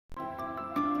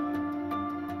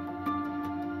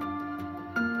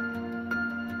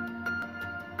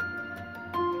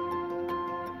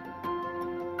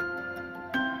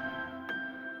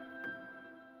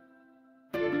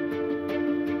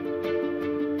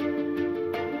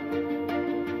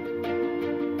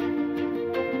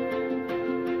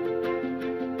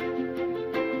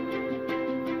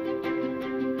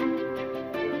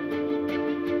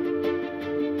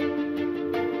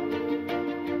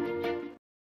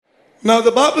Now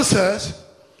the Bible says,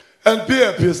 and be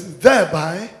at peace,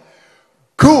 thereby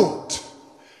good.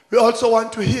 We also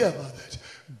want to hear about that.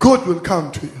 Good will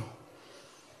come to you.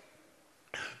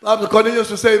 Bible continues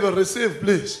to say, "Will receive,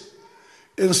 please,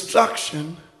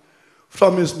 instruction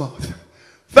from his mouth."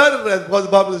 Very rare, what the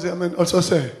Bible says, also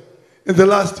say, in the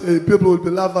last day, people will be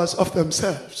lovers of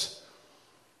themselves.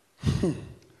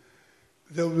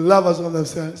 They will be lovers of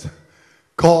themselves.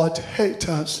 God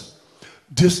haters,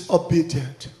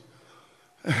 disobedient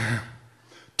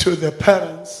to their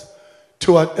parents,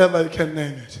 to whatever you can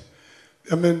name it.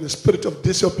 The spirit of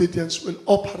disobedience will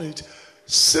operate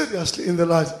seriously in the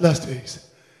last days,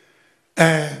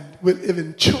 and will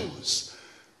even choose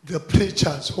the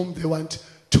preachers whom they want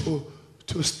to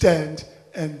stand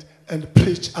and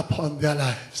preach upon their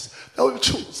lives. They will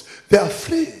choose. They are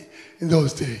free in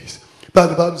those days. But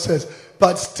the Bible says,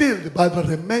 but still the Bible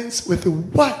remains with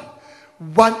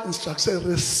one instruction.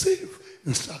 Receive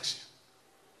instruction.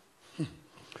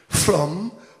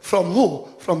 From who?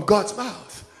 From God's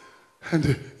mouth.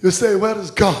 And you say, where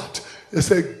is God? You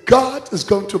say, God is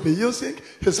going to be using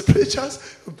his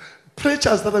preachers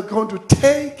that are going to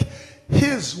take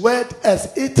his word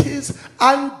as it is,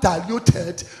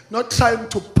 undiluted, not trying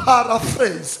to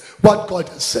paraphrase what God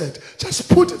has said. Just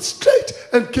put it straight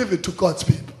and give it to God's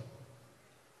people.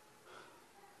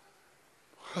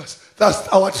 That's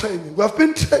our training. We have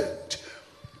been trained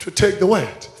to take the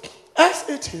word as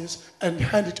it is and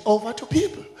hand it over to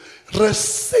people.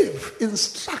 Receive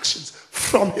instructions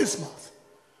from his mouth.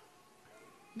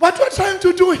 What we're trying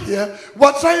to do here,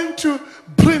 we're trying to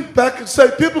bring back and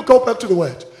say, people, go back to the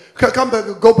word. Come back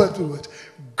and go back to the word.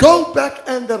 Go back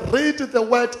and read the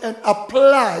word and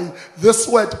apply this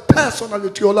word personally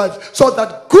to your life so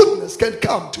that goodness can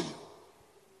come to you.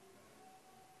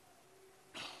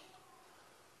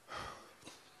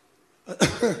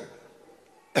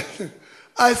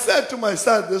 I said to my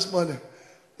son this morning,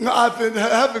 I've been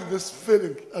having this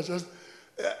feeling.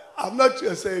 I'm not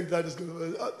just saying that it's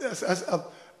going to. Yes, and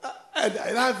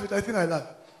I love it. I think I love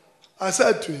it. I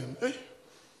said to him, hey,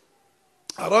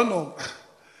 I don't know.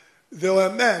 There were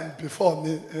men before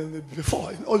me, in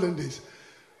olden days.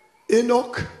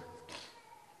 Enoch,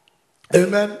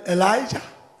 amen, Elijah.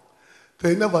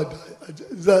 They never died.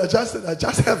 I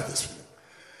just have this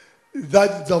feeling.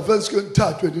 That the verse going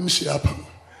to when you share up.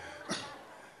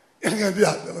 I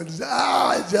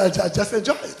just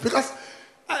enjoy it because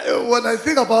when I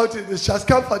think about it, it's just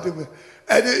comforting me.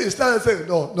 And he started saying,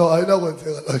 no, I know one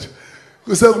thing about it.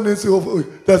 There's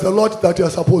a lot that you're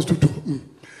supposed to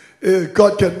do.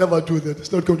 God can never do that.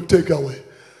 It's not going to take you away.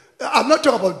 I'm not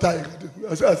talking about dying.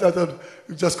 I thought,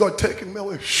 just God taking me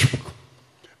away.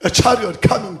 A chariot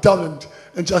coming down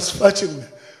and just fetching me.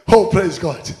 Oh, praise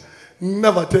God.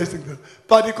 Never tasting them.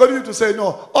 But he continued to say,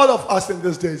 no, all of us in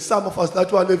this day, some of us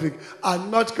that are living, are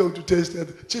not going to taste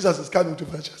it. Jesus is coming to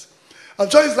fetch us. I'm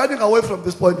sure he's running away from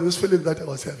this point, this feeling that I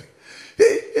was having.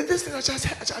 In this thing, I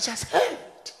just heard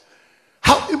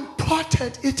how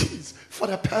important it is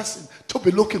for a person to be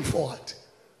looking forward,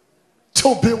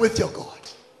 to be with your God.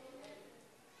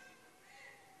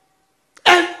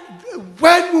 And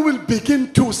when we will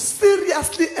begin to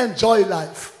seriously enjoy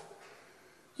life,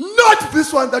 not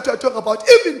this one that I talk about,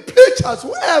 even preachers,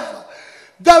 whoever,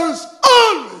 there is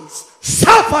always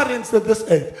sufferings in this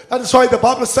age. That is why the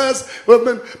Bible says,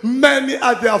 many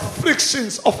are the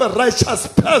afflictions of a righteous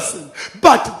person,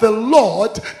 but the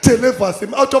Lord delivers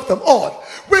him out of them all.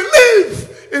 We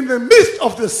live in the midst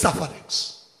of these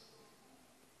sufferings,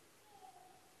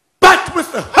 but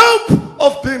with the hope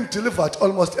of being delivered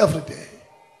almost every day.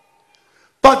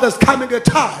 But there's coming a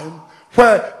time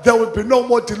where there will be no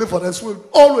more deliverance.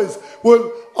 All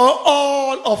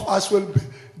of us will be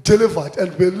delivered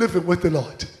and be living with the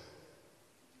Lord.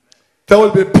 There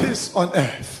will be peace on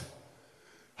earth.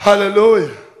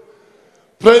 Hallelujah.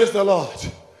 Praise the Lord.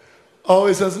 Oh,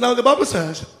 it says, now the Bible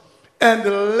says, and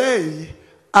lay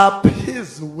up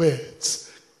his words.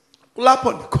 Lap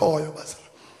on the core of us.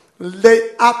 Lay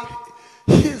up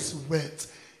his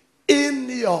words in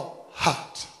your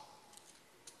heart.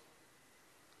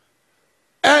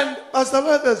 And as the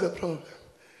Lord, there's a problem.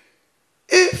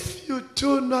 If you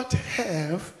do not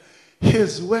have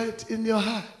his word in your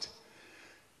heart,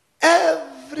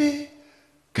 every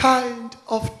kind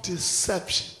of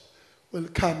deception will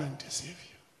come and deceive you.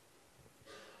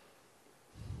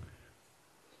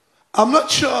 I'm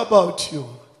not sure about you.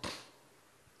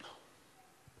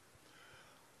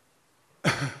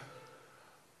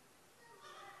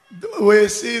 We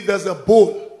see there's a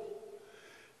bull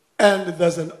and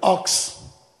there's an ox.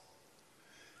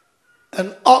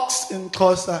 An ox in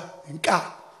Xhosa, in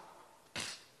cow.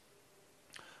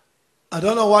 I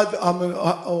don't know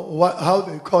how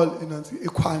they call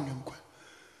Ikwang.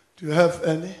 Do you have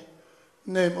any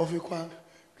name of Ikwang?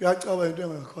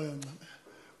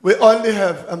 We only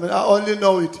have, I only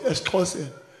know it as Xhosa,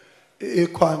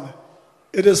 Ikwang.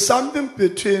 It is something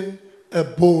between a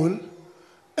bull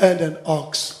and an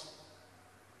ox.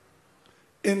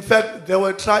 In fact, they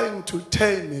were trying to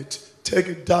tame it, take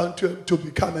it down to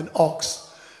become an ox.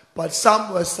 But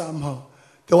somehow,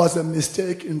 there was a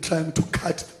mistake in trying to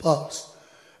cut the balls.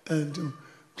 And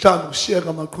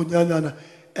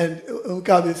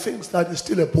Mugabe thinks that it's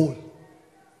still a bull.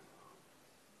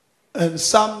 And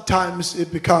sometimes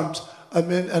it becomes,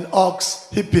 an ox,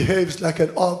 he behaves like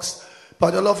an ox.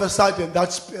 But all of a sudden,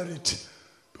 that spirit,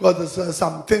 because there's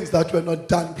some things that were not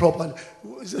done properly,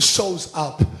 shows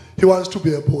up. He wants to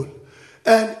be a bull.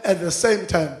 And at the same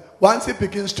time, once he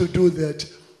begins to do that,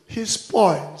 he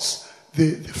spoils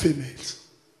the females.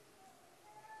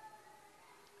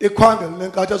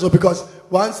 Because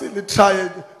once he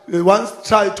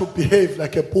tried to behave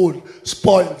like a bull,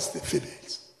 spoils the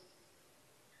females.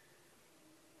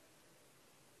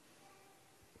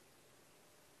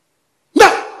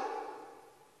 Now,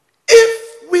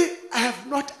 if we have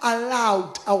not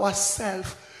allowed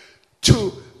ourselves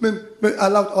to be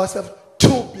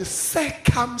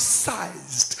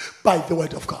circumcised by the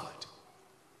word of God,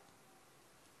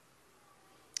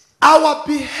 our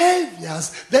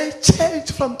behaviors, they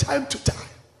change from time to time.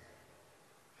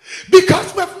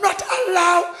 Because we have not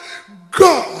allowed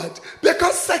God,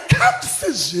 because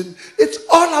circumcision, it's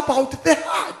all about the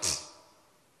heart.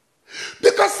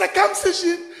 Because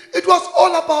circumcision, it was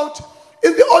all about,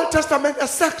 in the Old Testament, a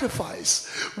sacrifice,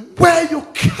 where you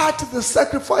cut the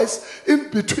sacrifice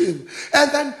in between.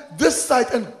 And then this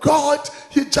side, and God,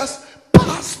 he just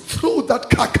passed through that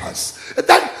carcass. And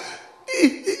then,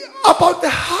 about the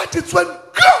heart, it's when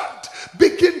God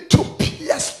begins to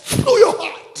pierce through your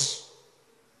heart.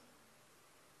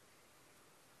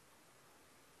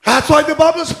 That's why the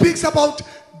Bible speaks about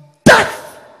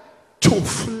death to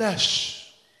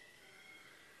flesh.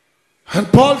 And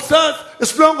Paul says,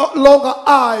 it's no longer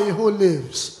I who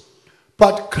lives,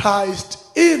 but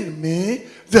Christ in me,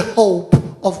 the hope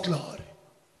of glory.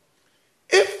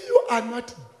 If you are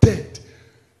not dead,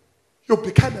 you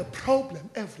become a problem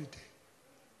every day.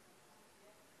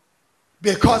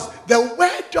 Because the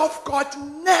word of God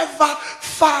never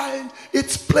finds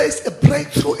its place, a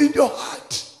breakthrough in your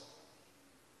heart.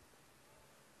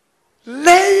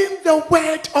 Laying the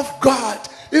word of God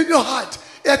in your heart,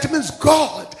 it means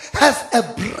God has a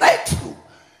breakthrough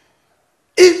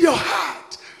in your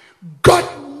heart. God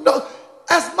knows,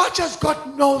 as much as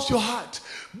God knows your heart.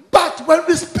 But when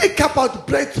we speak about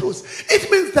breakthroughs, it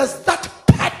means there's that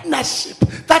partnership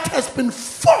that has been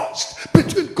forged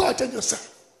between God and yourself.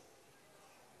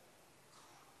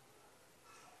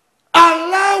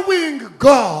 Allowing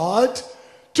God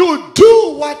to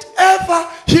do whatever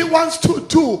he wants to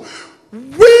do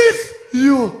with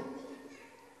you.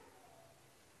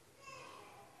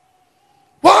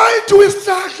 Why do we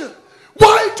struggle?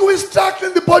 Why do we struggle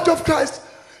in the body of Christ?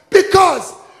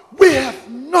 Because we have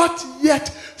not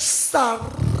yet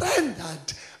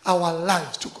surrendered our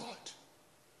lives to God.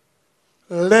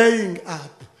 Laying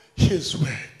up his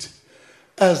word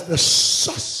as the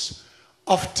source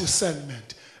of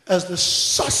discernment, as the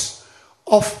source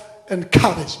of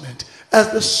encouragement,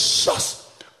 as the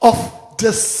source of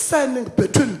discerning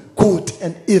between good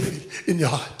and evil in your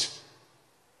heart.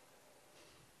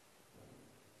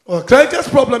 Our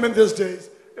greatest problem in these days,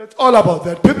 it's all about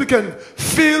that. People can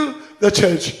feel the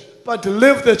church, but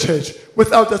live the church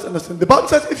without that understanding. The Bible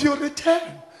says if you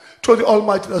return to the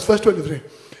Almighty, that's verse 23,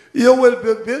 you will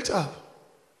be built up.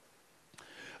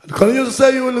 And continues to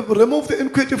say you will remove the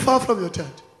iniquity far from your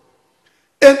tent.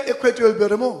 Iniquity will be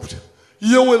removed.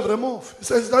 You will remove. It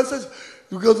says,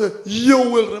 you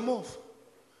will remove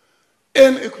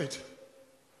iniquity.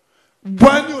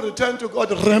 When you return to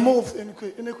God, remove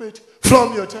iniquity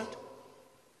from your tent.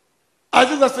 I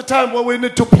think that's the time when we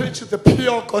need to preach the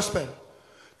pure gospel.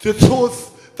 The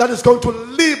truth that is going to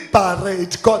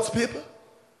liberate God's people.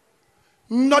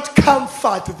 Not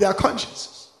comfort their conscience.